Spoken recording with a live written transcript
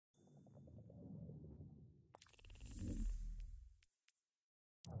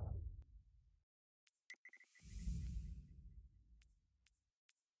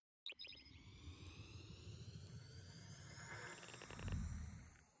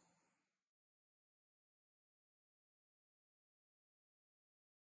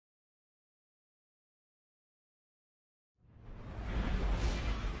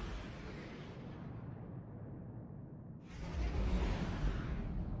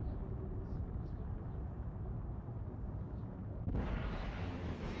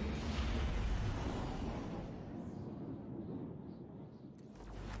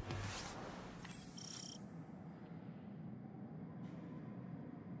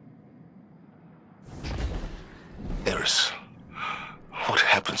Eris, what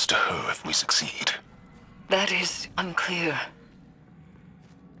happens to her if we succeed? That is unclear.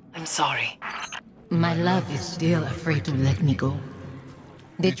 I'm sorry. My love is still afraid to let me go.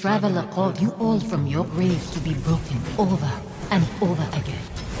 The Traveler called you all from your graves to be broken over and over again.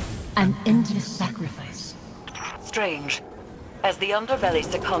 An endless sacrifice. Strange. As the underbelly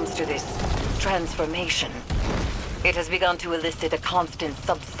succumbs to this transformation, it has begun to elicit a constant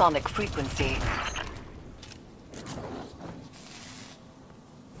subsonic frequency.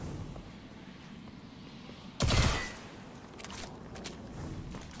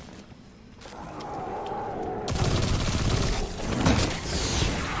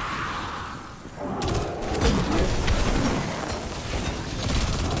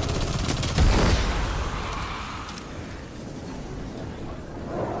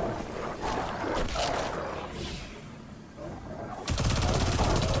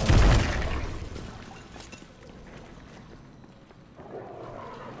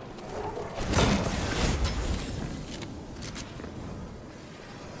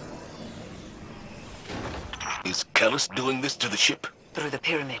 Is Callus doing this to the ship? Through the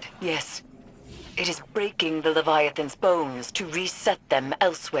pyramid, yes. It is breaking the Leviathan's bones to reset them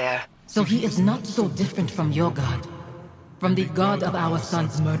elsewhere. So he is not so different from your god. From the god of our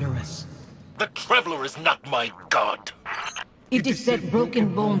son's murderers. The Traveler is not my god. It is said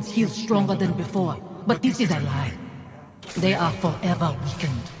broken bones heal stronger than before, but this is a lie. They are forever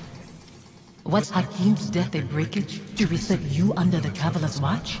weakened. Was Hakim's death a breakage to reset you under the Traveler's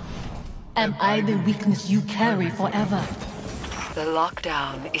watch? Am I the weakness you carry forever? The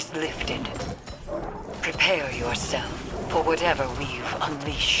lockdown is lifted. Prepare yourself for whatever we've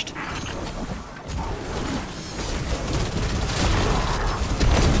unleashed.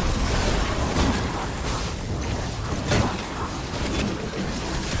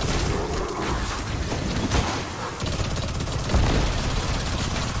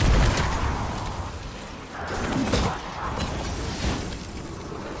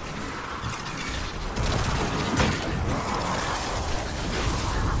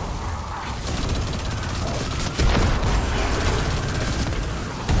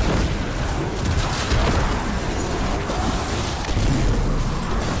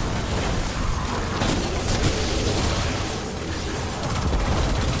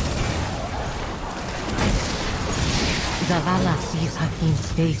 Zavala sees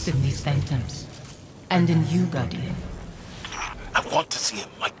Hakim's face in these phantoms. And in you, Guardian. I want to see him.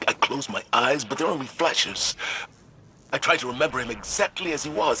 I close my eyes, but they're only flashes. I try to remember him exactly as he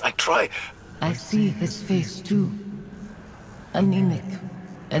was. I try... I see his face too. Anemic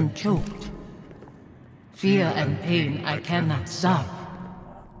and choked. Fear and pain I cannot stop.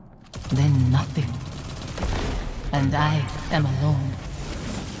 Then nothing. And I am alone.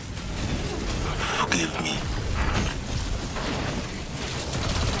 Forgive me.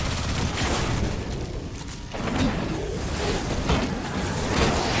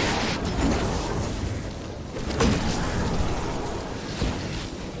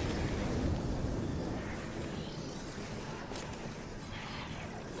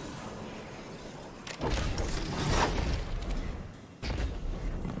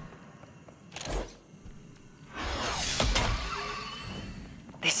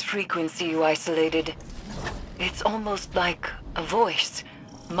 This frequency you isolated, it's almost like a voice,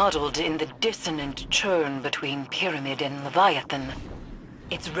 muddled in the dissonant churn between Pyramid and Leviathan.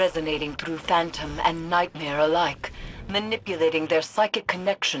 It's resonating through Phantom and Nightmare alike, manipulating their psychic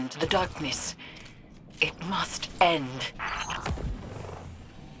connection to the darkness. It must end.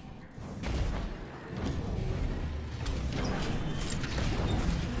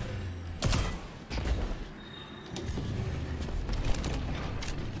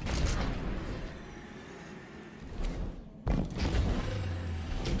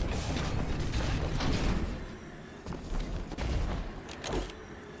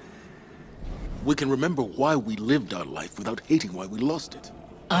 We can remember why we lived our life without hating why we lost it.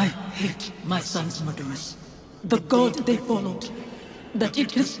 I hate my son's murderers. The god they followed. That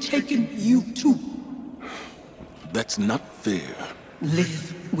it has taken you too. That's not fair.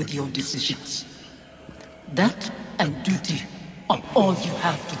 Live with your decisions. That and duty are all you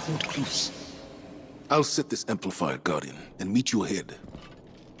have to hold close. I'll set this amplifier, Guardian, and meet you ahead.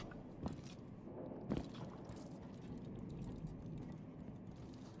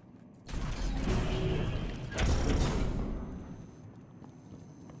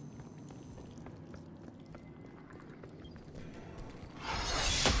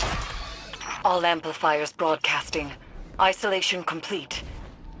 All amplifiers broadcasting. Isolation complete.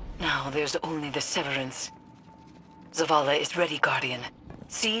 Now there's only the severance. Zavala is ready, Guardian.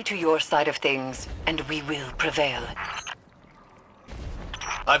 See to your side of things, and we will prevail.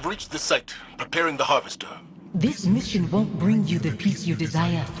 I've reached the site, preparing the harvester. This mission won't bring you the peace you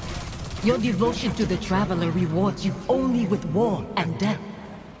desire. Your devotion to the Traveler rewards you only with war and death.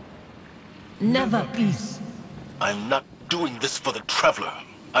 Never peace. I'm not doing this for the Traveler.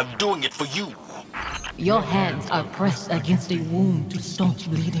 I'm doing it for you. Your hands are pressed against a wound to staunch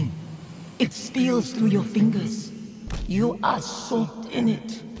bleeding. It spills through your fingers. You are soaked in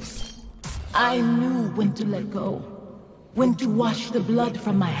it. I knew when to let go. When to wash the blood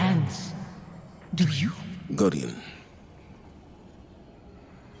from my hands. Do you? Guardian.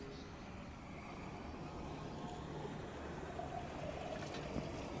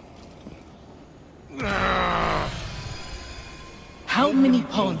 How many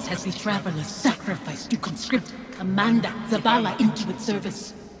pawns has the Traveler sacrificed to conscript Commander Zavala into its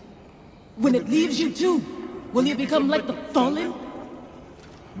service? When it leaves you too, will you become like the Fallen?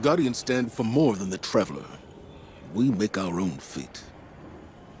 Guardians stand for more than the Traveler. We make our own fate.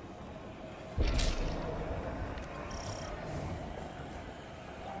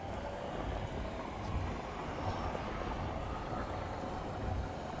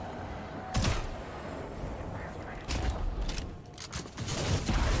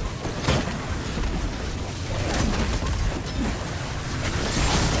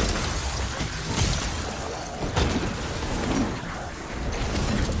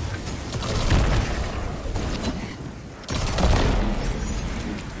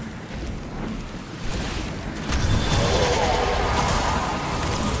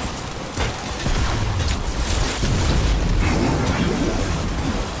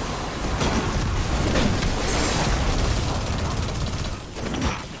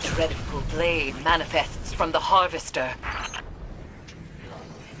 Dreadful blade manifests from the Harvester.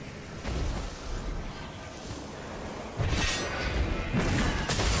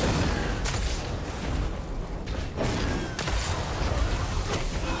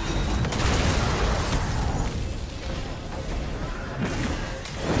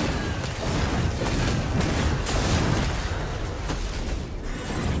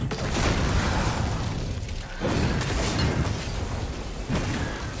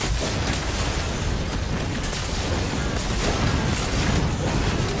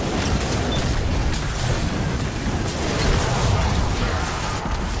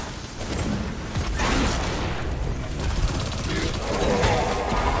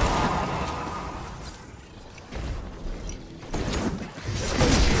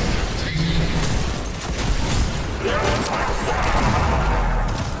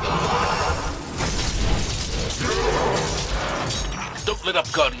 Don't let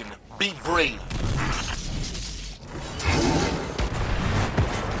up, Guardian. Be brave.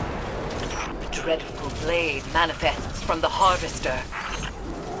 The dreadful blade manifests from the Harvester.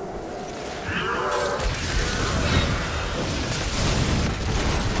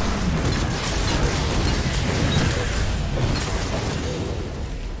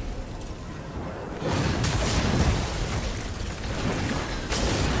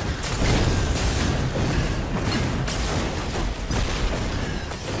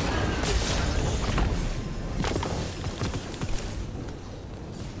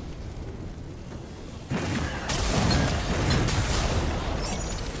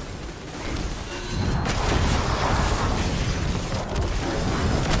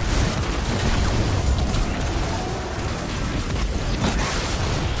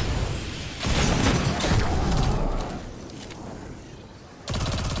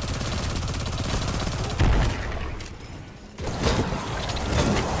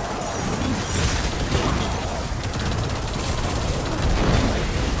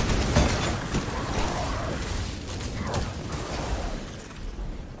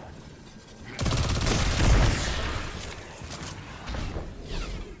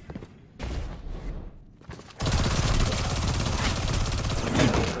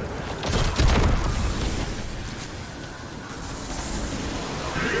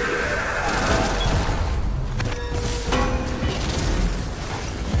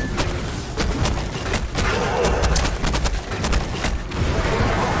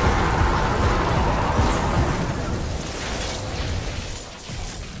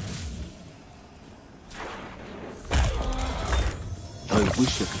 I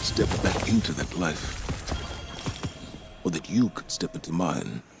wish I could step back into that life. Or that you could step into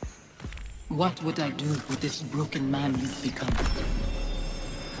mine. What would I do with this broken man you've become?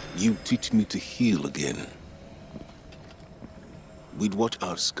 You teach me to heal again. We'd watch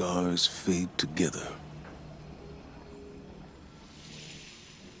our scars fade together.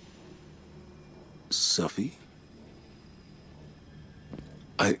 Suffy?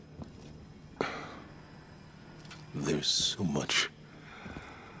 I... There's so much.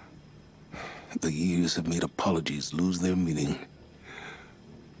 The years have made apologies lose their meaning.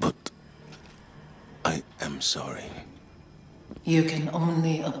 But I am sorry. You can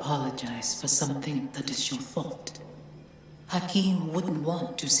only apologize for something that is your fault. Hakim wouldn't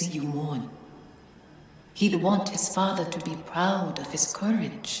want to see you mourn. He'd want his father to be proud of his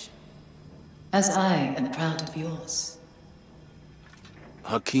courage, as I am proud of yours.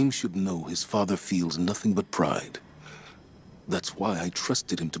 Hakim should know his father feels nothing but pride. That's why I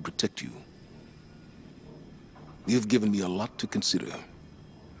trusted him to protect you. You've given me a lot to consider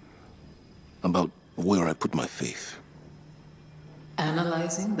about where I put my faith.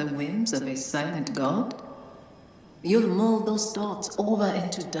 Analyzing the whims of a silent god? You'll mold those thoughts over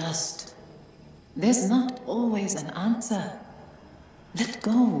into dust. There's not always an answer. Let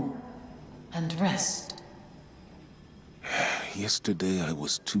go and rest. Yesterday I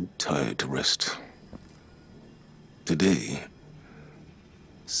was too tired to rest. Today,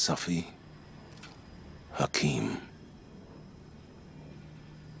 Safi, Hakim,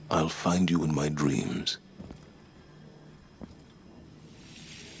 I'll find you in my dreams.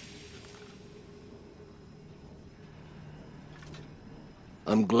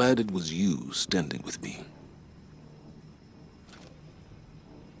 I'm glad it was you standing with me.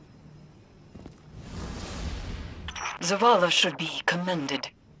 Zavala should be commended.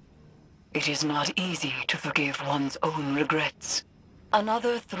 It is not easy to forgive one's own regrets.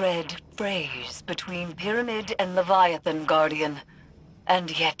 Another thread frays between Pyramid and Leviathan, Guardian.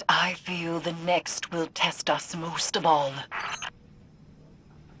 And yet I feel the next will test us most of all.